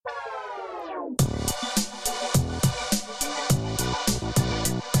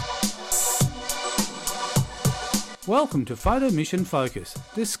Welcome to Photo Mission Focus,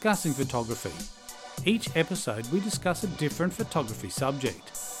 discussing photography. Each episode we discuss a different photography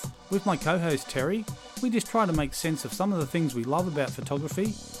subject. With my co-host Terry, we just try to make sense of some of the things we love about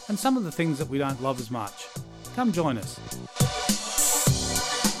photography and some of the things that we don't love as much. Come join us.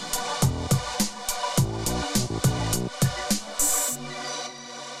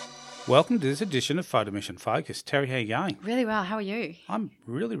 Welcome to this edition of Photo Mission Focus. Terry, how are you going? Really well. How are you? I'm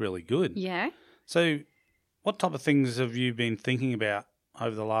really good. Yeah. So, what type of things have you been thinking about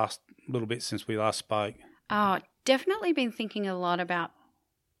over the last little bit since we last spoke? Oh, definitely been thinking a lot about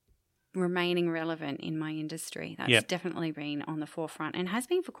remaining relevant in my industry. That's definitely been on the forefront and has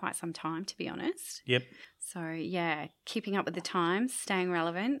been for quite some time, to be honest. Yep. So, yeah, keeping up with the times, staying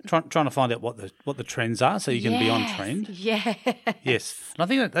relevant. Trying to find out what the trends are so you can be on trend. Yeah. Yes. And I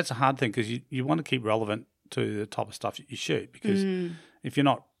think that's a hard thing because you want to keep relevant to the type of stuff that you shoot because if you're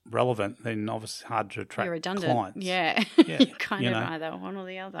not relevant, then obviously it's hard to attract You're redundant. clients. Yeah. You're kind of either one or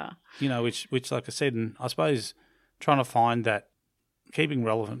the other. You know, which like I said, and I suppose trying to find that keeping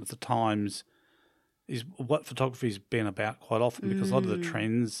relevant with the times is what photography's been about quite often because a lot of the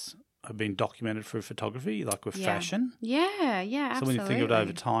trends have been documented through photography, like with fashion. Yeah, absolutely. So when you think of it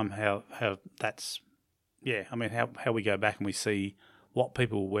over time, how that's, how we go back and we see what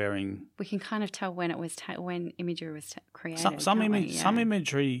people were wearing. We can kind of tell when it was when imagery was created. Some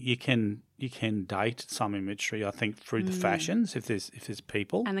imagery you can date some imagery. I think through the fashions if there's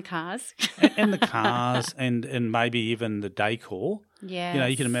people and the cars and the cars and maybe even the decor. Yeah, you know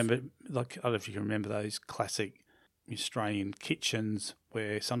you can remember like I don't know if you can remember those classic Australian kitchens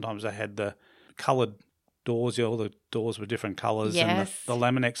where sometimes they had the coloured doors, all the doors were different colours, and the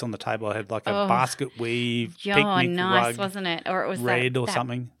Laminex on the table had like a basket weave, picnic nice, rug, wasn't it? Or it was red or that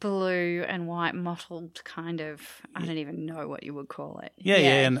something, blue and white mottled kind of. I don't even know what you would call it.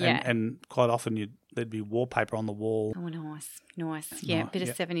 And quite often there'd be wallpaper on the wall. Oh, nice. Yeah, bit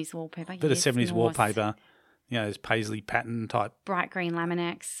of 70s wallpaper. Bit of 70s wallpaper. You know, there's paisley pattern type. Bright green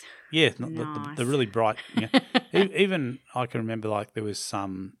Laminex. Yeah, nice. the really bright. You know, even I can remember like there was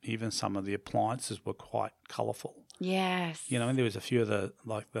some of the appliances were quite colourful. Yes. You know, and there was a few of the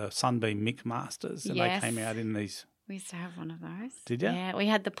Sunbeam Mix Masters and they came out in these. We used to have one of those. Did you? Yeah, we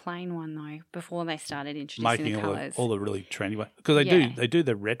had the plain one though before they started introducing the colours. all the really trendy ones. Because they do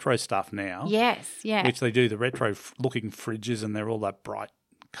the retro stuff now. Yes, yeah. Which they do the retro looking fridges and they're all that bright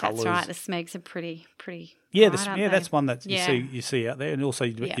colours. That's right. The Smegs are pretty. Yeah, bright, that's one that you see out there, and also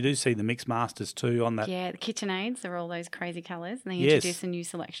you do see the Mix Masters too on that. Yeah, the KitchenAids are all those crazy colours, and they introduce a new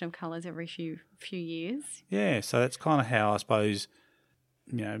selection of colours every few years. Yeah, so that's kind of how I suppose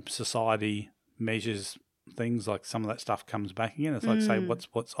society measures things. Like some of that stuff comes back again. It's like say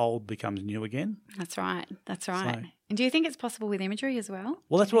what's old becomes new again. That's right. So, and do you think it's possible with imagery as well?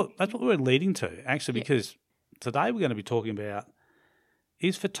 Well, that's what we're leading to actually, because today we're going to be talking about.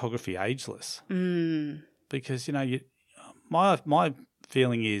 Is photography ageless? Because, my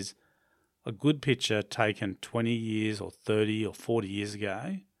feeling is a good picture taken 20 years or 30 or 40 years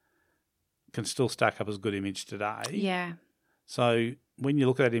ago can still stack up as a good image today. Yeah. So when you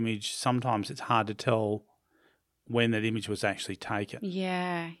look at that image, sometimes it's hard to tell when that image was actually taken.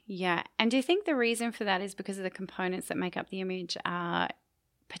 Yeah. And do you think the reason for that is because of the components that make up the image are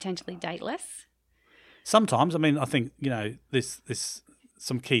potentially dateless? Sometimes. I mean, I think, this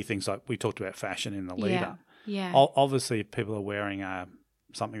some key things like we talked about fashion in the lead up. Yeah. Obviously, if people are wearing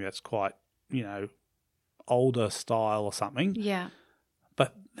something that's quite, older style or something. Yeah.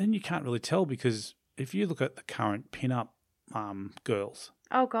 But then you can't really tell because if you look at the current pin-up girls.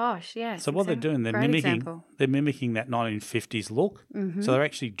 Oh gosh, yes. So what they're doing, they're mimicking that 1950s look. Mm-hmm. So they're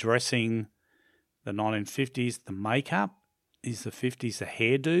actually dressing the 1950s, the makeup. Is the 50s, the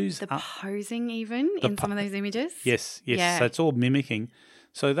hairdos. The posing even in some of those images. Yes. Yeah. So it's all mimicking.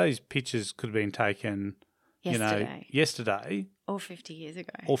 So those pictures could have been taken, yesterday. Or 50 years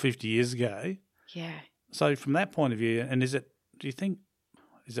ago. Yeah. So from that point of view, and do you think,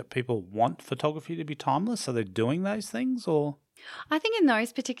 is it people want photography to be timeless? So they're doing those things or? I think in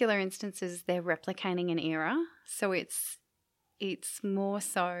those particular instances, they're replicating an era. So it's more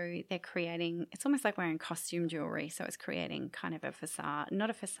so they're creating, it's almost like wearing costume jewellery. So it's creating kind of a facade, not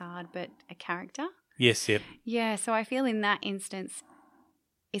a facade, but a character. Yes, yep. Yeah, so I feel in that instance,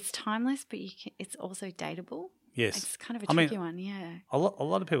 it's timeless, but it's also dateable. Yes. It's kind of a tricky one, yeah. A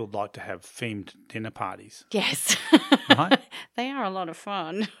lot of people like to have themed dinner parties. Yes. Right? They are a lot of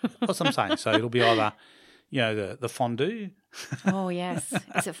fun. That's what I'm saying. So it'll be either, the fondue. Oh, yes.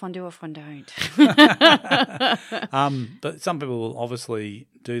 Is it fondue or fondant? But some people will obviously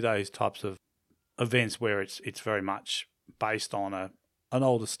do those types of events where it's very much based on a an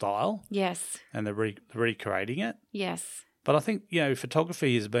older style Yes. and they're recreating it. Yes. But I think,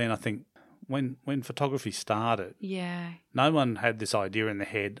 photography has been, I think, when photography started, Yeah. no one had this idea in their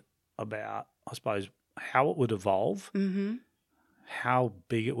head about, I suppose, how it would evolve, how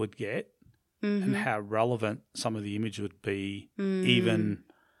big it would get, and how relevant some of the image would be even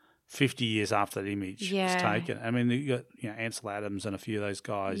 50 years after that image was taken. I mean, you got Ansel Adams and a few of those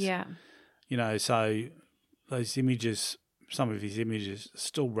guys. Yeah. So those images, some of his images are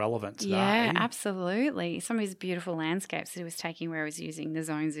still relevant today. Yeah, absolutely. Some of his beautiful landscapes that he was taking where he was using the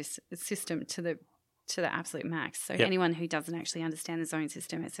zone system to the absolute max. So anyone who doesn't actually understand the zone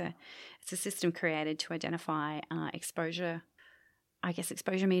system, it's a system created to identify exposure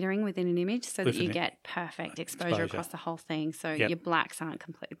metering within an image so that you get perfect exposure across the whole thing. So your blacks aren't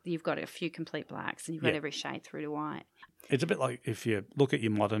complete. You've got a few complete blacks and you've got every shade through to white. It's a bit like if you look at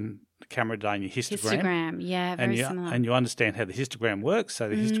your modern camera today and your histogram. Very similar. And you understand how the histogram works. So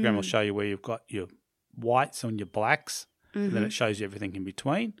the histogram will show you where you've got your whites and your blacks, and then it shows you everything in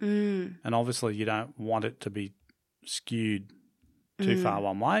between. And obviously you don't want it to be skewed too far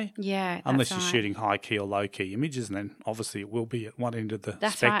one way. Yeah, unless you're shooting high key or low key images, and then obviously it will be at one end of the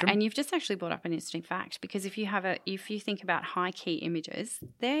spectrum. That's right. And you've just actually brought up an interesting fact, because if you think about high key images,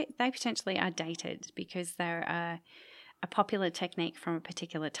 they potentially are dated because they're a popular technique from a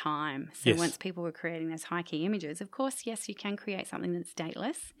particular time. So once people were creating those high key images, of course, yes, you can create something that's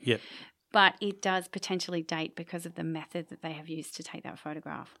dateless. Yep. But it does potentially date because of the method that they have used to take that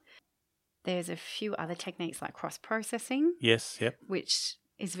photograph. There's a few other techniques like cross-processing. Yes, yep. Which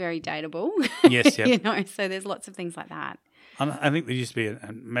is very dateable. Yes, yep. So there's lots of things like that. I think there used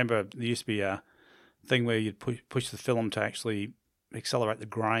to be a thing where you'd push the film to actually accelerate the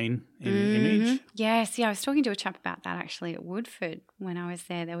grain in the image. Yes, I was talking to a chap about that actually at Woodford when I was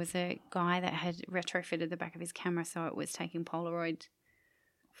there. There was a guy that had retrofitted the back of his camera so it was taking Polaroid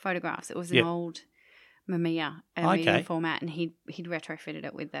photographs. It was an old Mamiya, medium format, and he'd retrofitted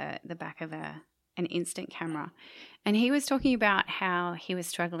it with the back of an instant camera. And he was talking about how he was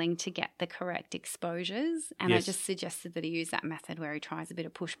struggling to get the correct exposures, and I just suggested that he use that method where he tries a bit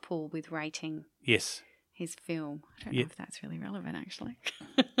of push-pull with rating his film. I don't know if that's really relevant, actually.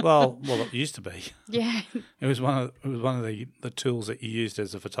 well, it used to be. Yeah. It was one of the tools that you used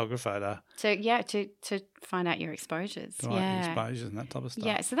as a photographer to find out your exposures. Exposures and that type of stuff.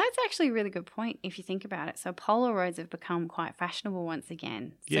 Yeah, so that's actually a really good point if you think about it. So Polaroids have become quite fashionable once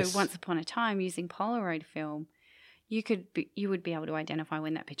again. So once upon a time, using Polaroid film, you would be able to identify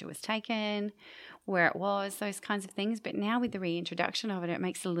when that picture was taken, where it was, those kinds of things. But now with the reintroduction of it, it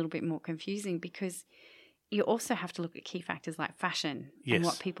makes it a little bit more confusing because you also have to look at key factors like fashion and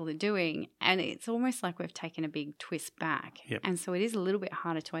what people are doing. And it's almost like we've taken a big twist back. Yep. And so it is a little bit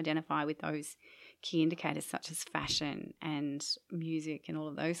harder to identify with those key indicators such as fashion and music and all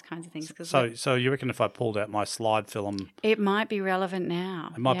of those kinds of things. So you reckon if I pulled out my slide film... It might be relevant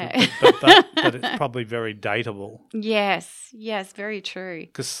now. It might be, but it's probably very dateable. Yes, very true.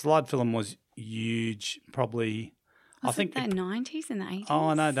 Because slide film was huge, probably... Was it the 90s and the 80s?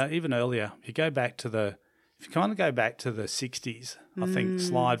 Oh, no, even earlier. If you kind of go back to the 60s, I think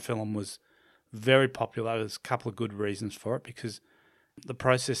slide film was very popular. There's a couple of good reasons for it because the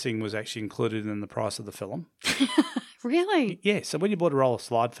processing was actually included in the price of the film. Really? Yeah. So when you bought a roll of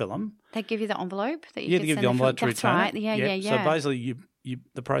slide film... They give you the envelope that you could send the envelope to return. That's right. Yeah. So basically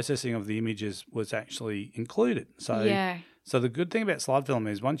the processing of the images was actually included. So, so the good thing about slide film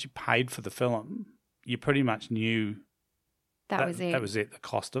is once you paid for the film, you pretty much knew... That was it, the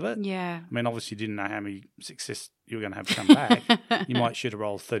cost of it. Yeah. I mean, obviously you didn't know how many success you were going to have come back. You might shoot a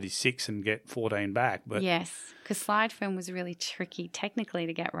roll of 36 and get 14 back. But yes, because slide film was really tricky technically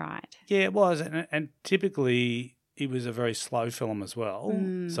to get right. Yeah, it was. And typically it was a very slow film as well.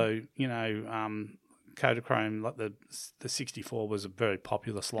 So, Kodachrome, like the 64 was a very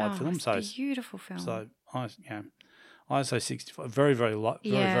popular slide film. It's a beautiful film. So, ISO 64, very,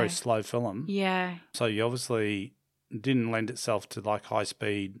 very slow film. Yeah. So you obviously... didn't lend itself to like high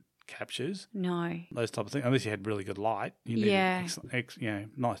speed captures. No. Those type of things. Unless you had really good light. You need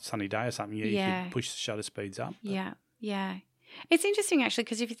nice sunny day or something. You could push the shutter speeds up. Yeah. It's interesting actually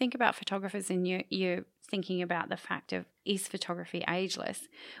because if you think about photographers and you're thinking about the fact of is photography ageless,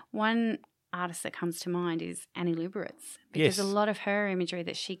 one artist that comes to mind is Annie Leibovitz because a lot of her imagery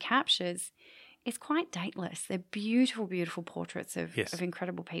that she captures is quite dateless. They're beautiful, beautiful portraits of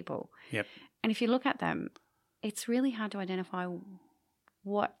incredible people. Yep. And if you look at them, it's really hard to identify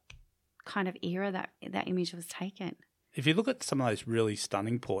what kind of era that image was taken. If you look at some of those really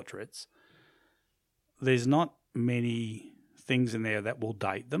stunning portraits, there's not many things in there that will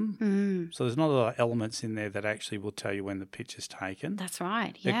date them. So there's not a lot of elements in there that actually will tell you when the picture's taken. That's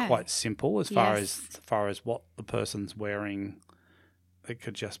right. They're Yeah. quite simple as far as what the person's wearing. It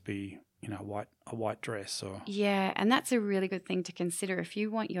could just be, a white dress or Yeah, and that's a really good thing to consider. If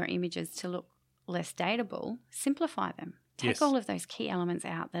you want your images to look less dateable, simplify them. Take all of those key elements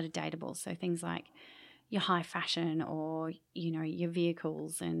out that are dateable. So things like your high fashion or, your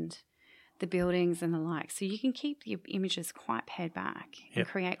vehicles and the buildings and the like. So you can keep your images quite pared back and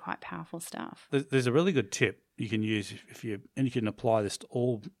create quite powerful stuff. There's a really good tip you can use and you can apply this to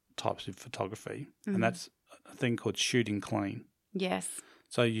all types of photography, and that's a thing called shooting clean. Yes.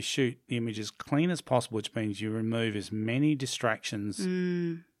 So you shoot the image as clean as possible, which means you remove as many distractions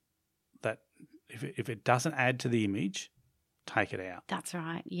that if it doesn't add to the image, take it out. That's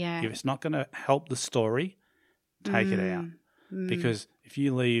right, yeah. If it's not going to help the story, take it out. Because if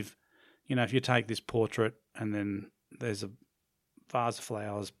you leave, if you take this portrait and then there's a vase of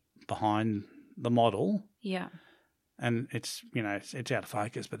flowers behind the model, and it's it's out of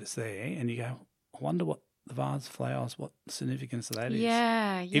focus, but it's there, and you go, I wonder what the vase of flowers, what significance that is.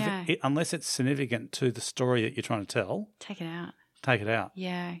 Yeah. Unless it's significant to the story that you're trying to tell, take it out. Take it out.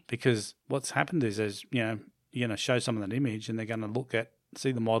 Yeah. Because what's happened is you're going to show someone that image and they're going to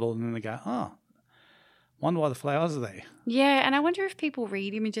see the model and then they go, wonder why the flowers are there. Yeah, and I wonder if people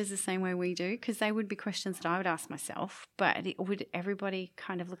read images the same way we do, because they would be questions that I would ask myself. But would everybody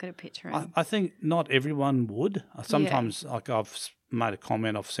kind of look at a picture? And... I think not everyone would. Sometimes, I've made a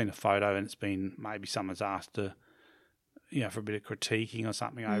comment, I've seen a photo and it's been maybe someone's asked to, for a bit of critiquing or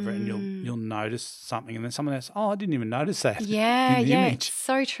something over it, and you'll notice something, and then someone else, I didn't even notice that. Yeah, in the image. It's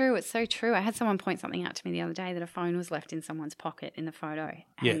so true. It's so true. I had someone point something out to me the other day that a phone was left in someone's pocket in the photo,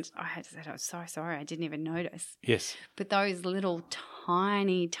 and I had to say, I'm so sorry, I didn't even notice. Yes. But those little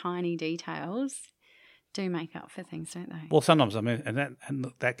tiny, tiny details do make up for things, don't they? Well, sometimes and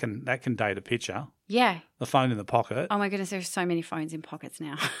that can date a picture. Yeah. The phone in the pocket. Oh my goodness, there's so many phones in pockets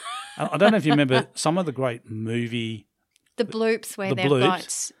now. I don't know if you remember some of the great movie. The bloops where they've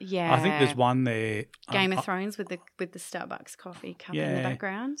got, I think there's one there. Game of Thrones with the Starbucks coffee cup in the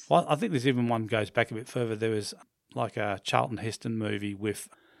background. Well, I think there's even one goes back a bit further. There was like a Charlton Heston movie with,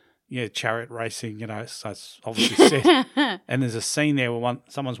 chariot racing. So it's obviously set, and there's a scene there where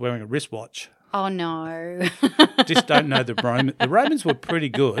someone's wearing a wristwatch. Oh no! Just don't know the Romans. The Romans were pretty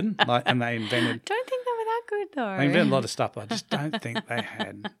good, and they invented. Don't think they were that good though. They invented a lot of stuff. But I just don't think they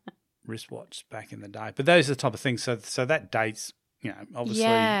had wristwatch back in the day, but those are the type of things. So that dates,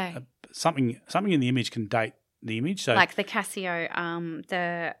 obviously, something in the image can date the image. So like the Casio,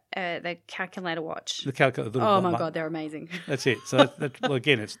 the calculator watch. The calculator. Oh my god, they're amazing. That's it. So well,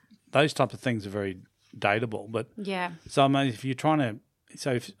 again, it's those type of things are very dateable. But so if you're trying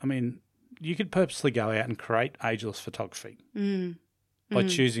to, you could purposely go out and create ageless photography. By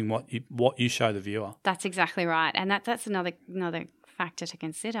choosing what you show the viewer. That's exactly right, and that's another factor to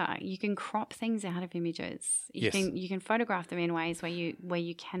consider. You can crop things out of images. You can photograph them in ways where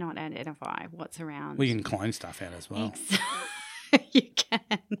you cannot identify what's around. Well, you can clone stuff out as well. You can.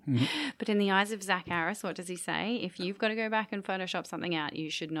 Mm-hmm. But in the eyes of Zach Harris, what does he say? If you've got to go back and Photoshop something out, you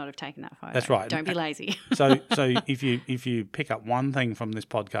should not have taken that photo. That's right. Don't be lazy. So if you pick up one thing from this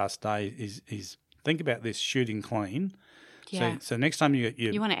podcast today is think about this shooting clean. Yeah. So next time you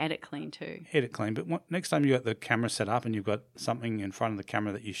want to edit clean too. Edit clean, but next time you got the camera set up and you've got something in front of the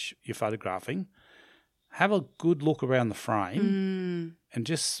camera that you're photographing, have a good look around the frame and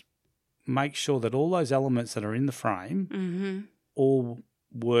just make sure that all those elements that are in the frame all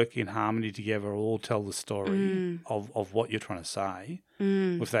work in harmony together, all tell the story of what you're trying to say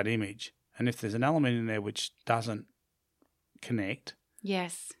with that image. And if there's an element in there which doesn't connect,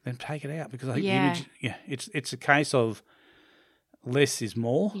 then take it out, because I think the image, it's a case of less is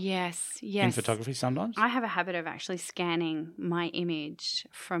more. Yes. In photography sometimes. I have a habit of actually scanning my image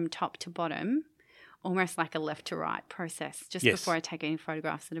from top to bottom, almost like a left to right process, just before I take any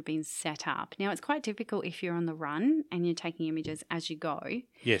photographs that have been set up. Now, it's quite difficult if you're on the run and you're taking images as you go.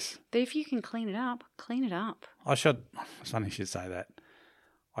 Yes. But if you can clean it up, clean it up. It's funny you should say that.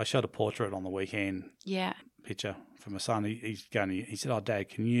 I shot a portrait on the weekend. Yeah. Picture for my son. He said, Dad,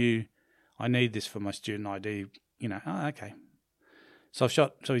 I need this for my student ID. Okay. So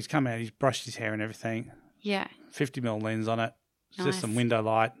he's come out, he's brushed his hair and everything. Yeah. 50mm lens on it. Nice. Just some window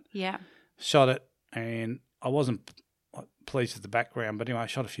light. Yeah. Shot it, and I wasn't pleased with the background, but anyway, I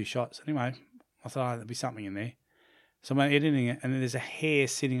shot a few shots. Anyway, I thought there'd be something in there. So I'm editing it, and then there's a hair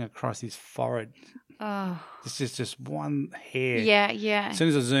sitting across his forehead. Oh. This is just one hair. Yeah, yeah. As soon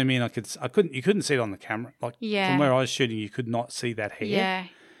as I zoom in, you couldn't see it on the camera. From where I was shooting, you could not see that hair. Yeah.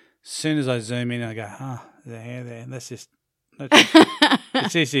 As soon as I zoom in, I go, there's a hair there.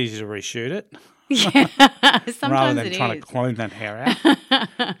 It's just easy to reshoot it Yeah, rather sometimes than it trying is. to clone that hair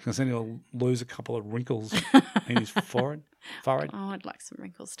out, because then he'll lose a couple of wrinkles in his forehead. Oh, I'd like some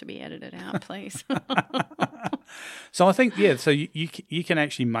wrinkles to be edited out, please. So I think, so you can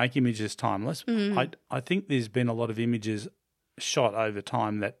actually make images timeless. I think there's been a lot of images shot over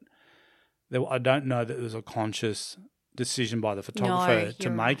time that I don't know that there's a conscious decision by the photographer to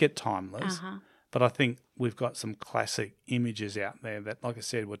make it timeless. But I think we've got some classic images out there that, like I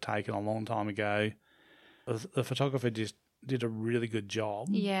said, were taken a long time ago. The photographer just did a really good job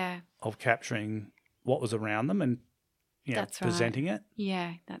of capturing what was around them and That's presenting it.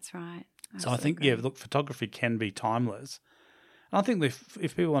 Yeah, that's right. So I think, look, photography can be timeless. And I think if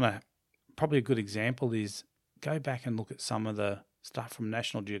people want to, probably a good example is go back and look at some of the stuff from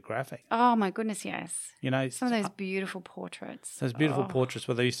National Geographic. Oh, my goodness, yes. You know, some of those beautiful portraits. Those beautiful portraits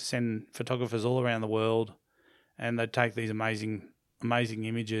where they used to send photographers all around the world and they'd take these amazing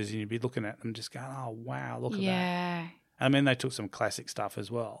images and you'd be looking at them just going, oh, wow, look at that. Yeah. I mean, they took some classic stuff as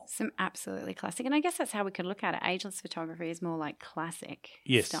well. Some absolutely classic. And I guess that's how we could look at it. Ageless photography is more like classic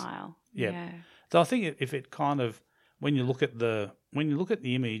style. Yeah. So I think if it kind of, when you look at the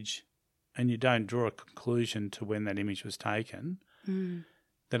image and you don't draw a conclusion to when that image was taken, then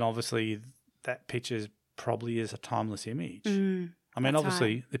obviously that picture probably is a timeless image. I mean,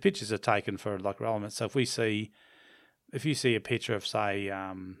 obviously the pictures are taken for like relevance. So if you see a picture of, say,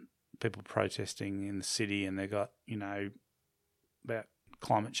 people protesting in the city and they've got, about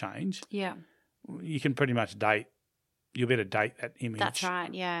climate change. Yeah. You can pretty much you'll better date that image. That's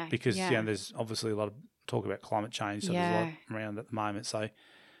right, yeah. Because, there's obviously a lot of talk about climate change, so there's a lot around at the moment. So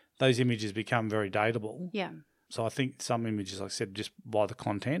those images become very dateable. Yeah. So I think some images, like I said, just by the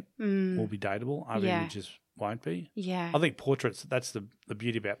content will be dateable. Other images won't be. Yeah. I think portraits, that's the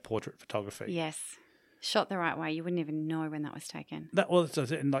beauty about portrait photography. Yes. Shot the right way, you wouldn't even know when that was taken.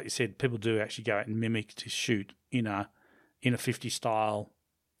 And like you said, people do actually go out and mimic to shoot in a 50 style.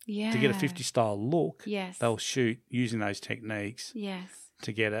 Yeah. To get a 50 style look, yes, they'll shoot using those techniques. Yes.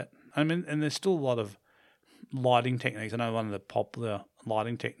 To get it. I mean, and there's still a lot of lighting techniques. I know one of the popular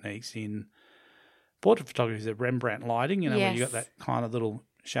lighting techniques in portrait photography is the Rembrandt lighting, where you got that kind of little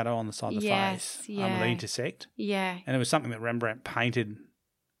shadow on the side of the face where they intersect. Yeah. And it was something that Rembrandt painted,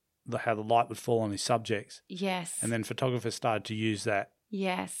 how the light would fall on his subjects. Yes. And then photographers started to use that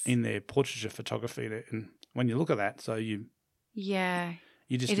in their portraiture photography. And when you look at that, so you... Yeah.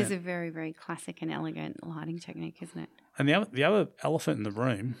 It is a very, very classic and elegant lighting technique, isn't it? And the other elephant in the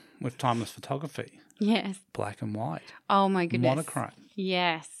room with timeless photography. Yes. Black and white. Oh, my goodness. Monochrome.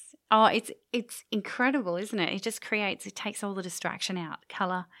 Yes. Oh, it's incredible, isn't it? It just it takes all the distraction out.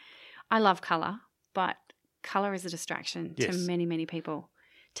 Colour. I love colour, but colour is a distraction to many, many people.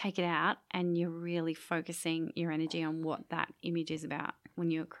 Take it out and you're really focusing your energy on what that image is about when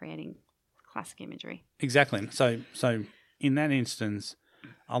you're creating classic imagery. Exactly. So in that instance,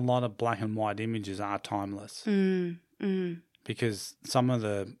 a lot of black and white images are timeless because some of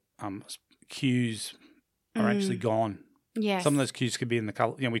the cues are actually gone. Yes. Some of those cues could be in the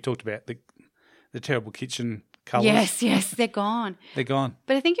colour. We talked about the terrible kitchen colours. Yes, they're gone. They're gone.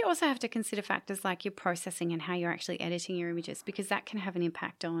 But I think you also have to consider factors like your processing and how you're actually editing your images, because that can have an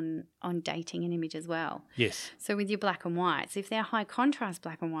impact on dating an image as well. Yes. So with your black and whites, if they're high contrast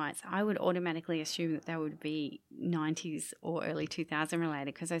black and whites, I would automatically assume that they would be 90s or early 2000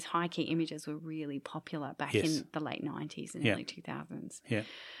 related, because those high key images were really popular back in the late 90s and early 2000s. Yeah.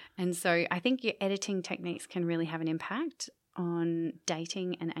 And so I think your editing techniques can really have an impact on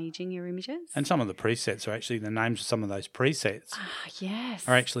dating and aging your images. And some of the presets are actually, the names of some of those presets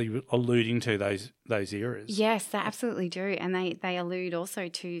are actually alluding to those eras. Yes, they absolutely do. And they allude also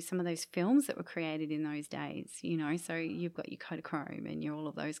to some of those films that were created in those days, so you've got your Kodachrome and all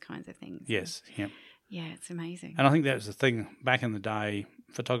of those kinds of things. Yes, yeah. Yeah, it's amazing. And I think that was the thing. Back in the day,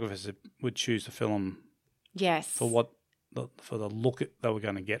 photographers would choose a film for the look they were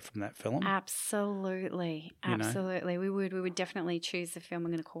going to get from that film. Absolutely. Absolutely. We would definitely choose the film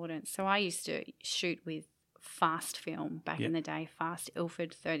in accordance. So I used to shoot with fast film back in the day, fast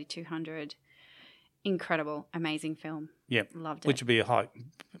Ilford 3200. Incredible, amazing film. Yeah. Loved it. Which would be a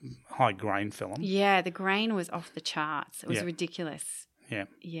high grain film. Yeah, the grain was off the charts. It was ridiculous. Yeah.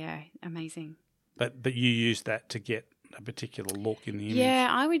 Yeah, amazing. But you used that to get a particular look in the image. Yeah,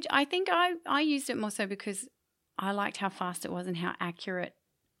 I think I used it more so because I liked how fast it was and how accurate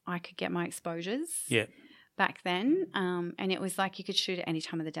I could get my exposures back then. And it was like you could shoot at any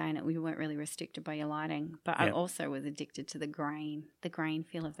time of the day and you weren't really restricted by your lighting. But I also was addicted to the grain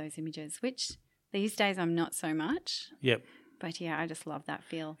feel of those images, which these days I'm not so much. Yep. But yeah, I just love that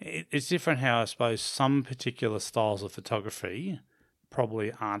feel. It's different how I suppose some particular styles of photography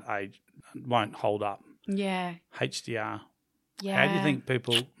probably won't hold up. Yeah. HDR. Yeah. How do you think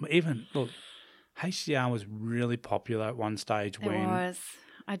people look? HDR was really popular at one stage It was.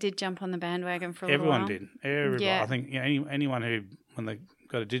 I did jump on the bandwagon for a little while. Everyone did. I think anyone who, when they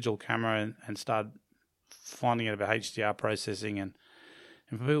got a digital camera and started finding out about HDR processing, and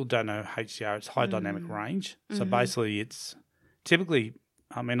for people who don't know HDR, it's high dynamic range. So basically, it's typically.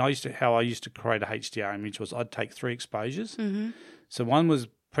 I mean, I used to create a HDR image was I'd take 3 exposures. So one was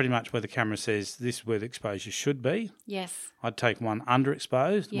pretty much where the camera says this is where the exposure should be. Yes. I'd take one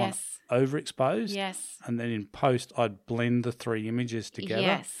underexposed, one overexposed. Yes. And then in post, I'd blend the 3 images together.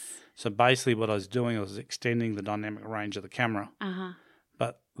 Yes. So basically what I was doing was extending the dynamic range of the camera.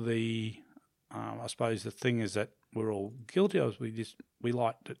 But I suppose the thing is that we're all guilty of we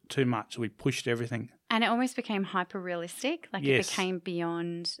liked it too much. We pushed everything. And it almost became hyper-realistic. Like it became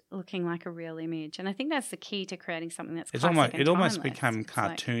beyond looking like a real image. And I think that's the key to creating something that's classic and it almost timeless. became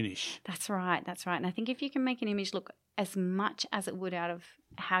cartoonish. That's right. And I think if you can make an image look as much as it would out of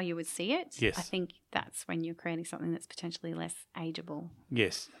how you would see it, I think that's when you're creating something that's potentially less ageable.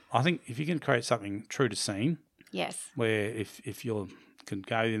 Yes. I think if you can create something true to scene, where if you can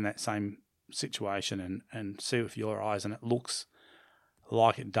go in that same situation and see with your eyes and it looks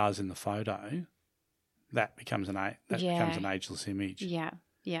like it does in the photo, that becomes an ageless image.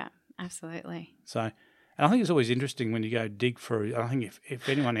 Yeah, absolutely. So, and I think it's always interesting when you go dig through. I think if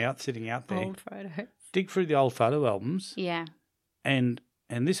anyone sitting out there, old photos, dig through the old photo albums. Yeah, and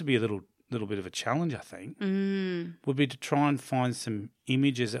this would be a little bit of a challenge, I think. Would be to try and find some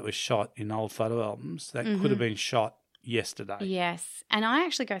images that were shot in old photo albums that could have been shot yesterday. Yes. And I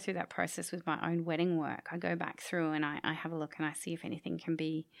actually go through that process with my own wedding work. I go back through and I have a look and I see if anything can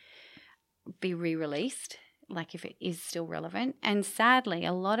be re-released, like if it is still relevant. And sadly,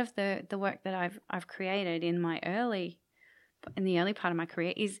 a lot of the work that I've created in the early part of my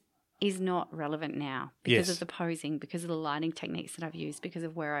career is not relevant now because of the posing, because of the lighting techniques that I've used, because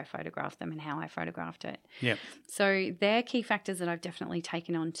of where I photographed them and how I photographed it. Yeah. So they're key factors that I've definitely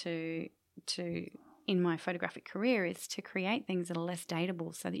taken on to in my photographic career, is to create things that are less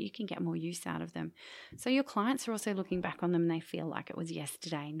dateable so that you can get more use out of them. So your clients are also looking back on them and they feel like it was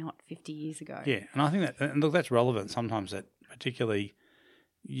yesterday, not 50 years ago. Yeah, and I think that's relevant sometimes, that particularly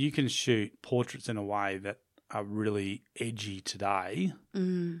you can shoot portraits in a way that are really edgy today,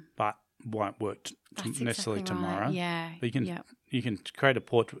 but won't work necessarily tomorrow. Yeah. But you can create a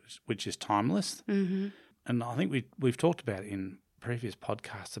portrait which is timeless. And I think we've talked about in previous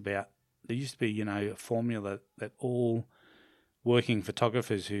podcasts about there used to be, a formula that all working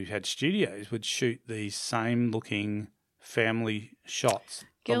photographers who had studios would shoot these same looking family shots.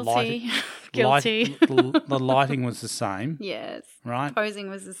 Guilty. The lighting was the same. Yes. Right? Posing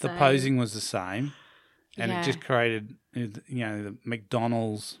was the same. The posing was the same. And it just created, the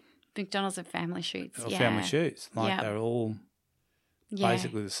McDonald's and family shoots. Family shoots. They're all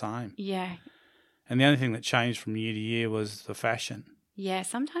basically the same. Yeah. And the only thing that changed from year to year was the fashion. Yeah,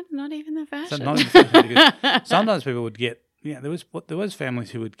 sometimes not even the fashion. So not even the fashion, because sometimes people would get, there was families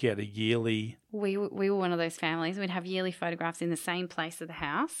who would get a yearly. We were one of those families. We'd have yearly photographs in the same place of the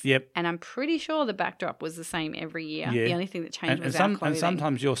house. Yep. And I'm pretty sure the backdrop was the same every year. Yeah. The only thing that changed was our clothing. And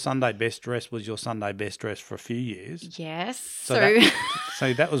sometimes your Sunday best dress was your Sunday best dress for a few years. Yes. So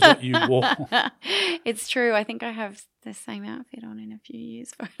that was what you wore. It's true. I think I have the same outfit on in a few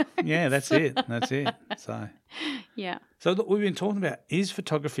years. Yeah, that's it. So yeah. So look, we've been talking about, is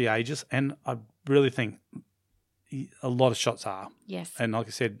photography ageist? And I really think a lot of shots are. Yes. And like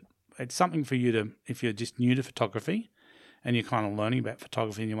I said, it's something for you to, if you're just new to photography and you're kind of learning about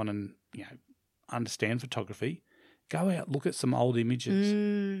photography and you want to, understand photography, go out, look at some old images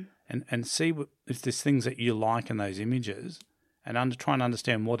and see if there's things that you like in those images, and try and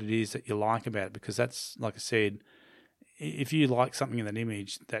understand what it is that you like about it, because that's, like I said, if you like something in that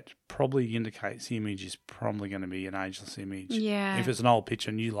image, that probably indicates the image is probably going to be an ageless image. Yeah. If it's an old picture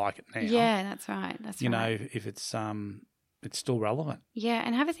and you like it now. Yeah, that's right. If it's still relevant. Yeah,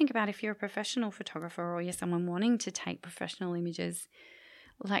 and have a think about if you're a professional photographer or you're someone wanting to take professional images,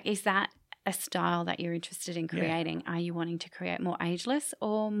 like, is that a style that you're interested in creating? Yeah. Are you wanting to create more ageless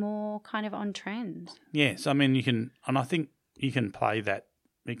or more kind of on trend? Yes, I mean, I think you can play that.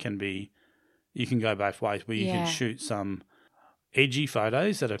 You can go both ways, where you can shoot some edgy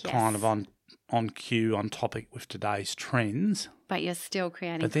photos that are kind of on cue, on topic with today's trends. But you're still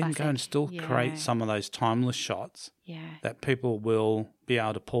creating But then classic. go and still create some of those timeless shots that people will be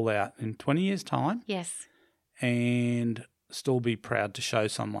able to pull out in 20 years' time. Yes. And still be proud to show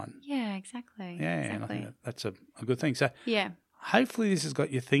someone. Yeah. Yeah, exactly. Yeah, and I think that's a good thing. So yeah. hopefully this has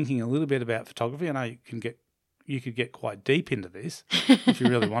got you thinking a little bit about photography. I know you could get quite deep into this if you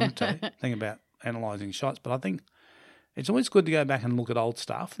really wanted to, think about analysing shots. But I think it's always good to go back and look at old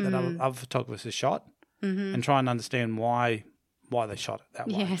stuff that other photographers have shot and try and understand why they shot it that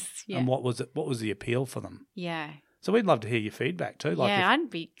way. Yes, yeah. And what was the appeal for them. Yeah. So we'd love to hear your feedback too. Like I'd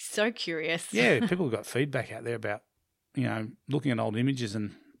be so curious. Yeah, people have got feedback out there about, looking at old images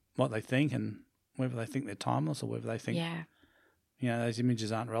and what they think and whether they think they're timeless or whether they think, those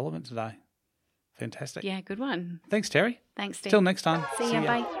images aren't relevant today. Fantastic. Yeah, good one. Thanks, Terry. Thanks, Steve. Till next time. See ya.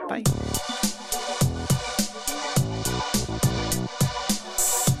 Bye. Bye.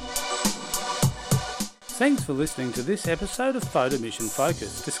 Thanks for listening to this episode of Photo Mission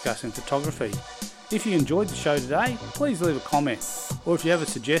Focus discussing photography. If you enjoyed the show today, please leave a comment. Or if you have a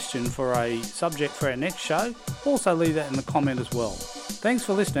suggestion for a subject for our next show, also leave that in the comment as well. Thanks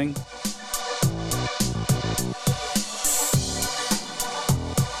for listening.